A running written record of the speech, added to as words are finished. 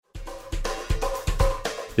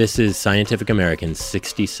This is Scientific American's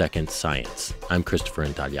 60-Second Science. I'm Christopher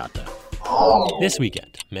Intagliata. This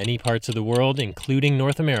weekend, many parts of the world, including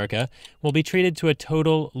North America, will be treated to a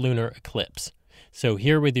total lunar eclipse. So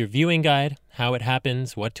here with your viewing guide, how it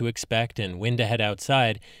happens, what to expect, and when to head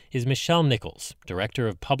outside, is Michelle Nichols, Director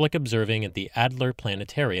of Public Observing at the Adler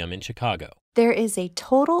Planetarium in Chicago. There is a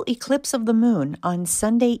total eclipse of the moon on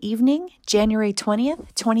Sunday evening, January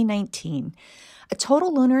 20th, 2019. A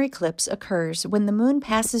total lunar eclipse occurs when the moon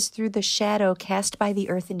passes through the shadow cast by the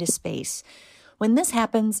Earth into space. When this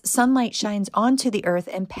happens, sunlight shines onto the Earth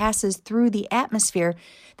and passes through the atmosphere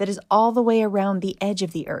that is all the way around the edge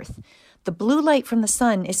of the Earth. The blue light from the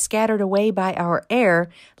sun is scattered away by our air,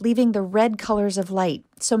 leaving the red colors of light.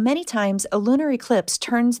 So many times, a lunar eclipse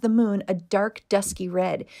turns the moon a dark, dusky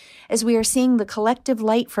red, as we are seeing the collective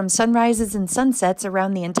light from sunrises and sunsets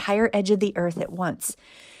around the entire edge of the Earth at once.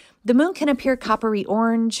 The moon can appear coppery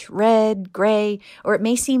orange, red, gray, or it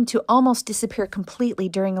may seem to almost disappear completely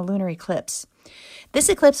during a lunar eclipse. This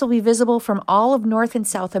eclipse will be visible from all of North and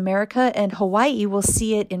South America, and Hawaii will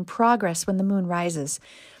see it in progress when the moon rises.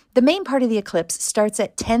 The main part of the eclipse starts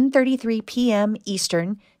at 10:33 p.m.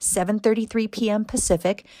 Eastern, 7:33 p.m.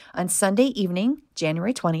 Pacific on Sunday evening,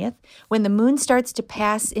 January 20th, when the moon starts to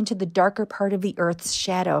pass into the darker part of the Earth's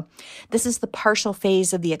shadow. This is the partial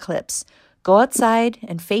phase of the eclipse. Go outside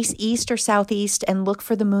and face east or southeast and look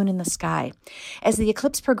for the moon in the sky. As the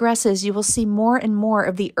eclipse progresses, you will see more and more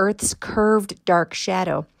of the Earth's curved dark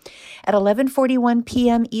shadow. At 11:41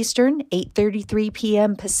 p.m. Eastern, 8:33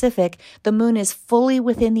 p.m. Pacific, the moon is fully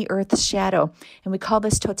within the Earth's shadow, and we call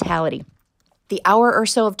this totality. The hour or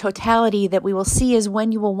so of totality that we will see is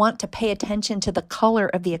when you will want to pay attention to the color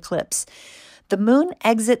of the eclipse. The moon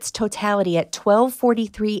exits totality at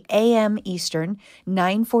 12:43 a.m. Eastern,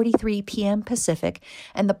 9:43 p.m. Pacific,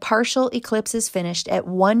 and the partial eclipse is finished at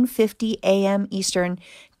 1:50 a.m. Eastern,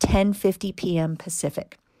 10:50 p.m.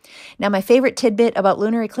 Pacific. Now, my favorite tidbit about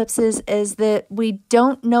lunar eclipses is that we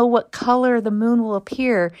don't know what color the moon will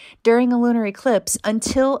appear during a lunar eclipse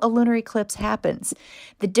until a lunar eclipse happens.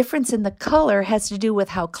 The difference in the color has to do with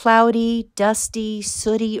how cloudy, dusty,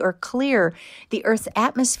 sooty, or clear the Earth's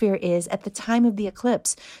atmosphere is at the time of the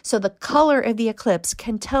eclipse. So the color of the eclipse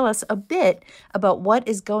can tell us a bit about what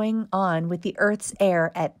is going on with the Earth's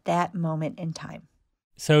air at that moment in time.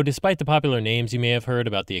 So despite the popular names you may have heard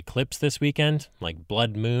about the eclipse this weekend, like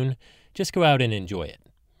blood moon, just go out and enjoy it,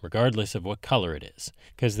 regardless of what color it is,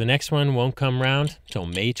 because the next one won't come round till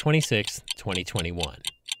May 26th, 2021.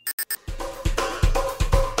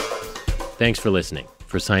 Thanks for listening.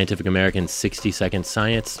 For Scientific American's 60-Second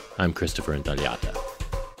Science, I'm Christopher Intagliata.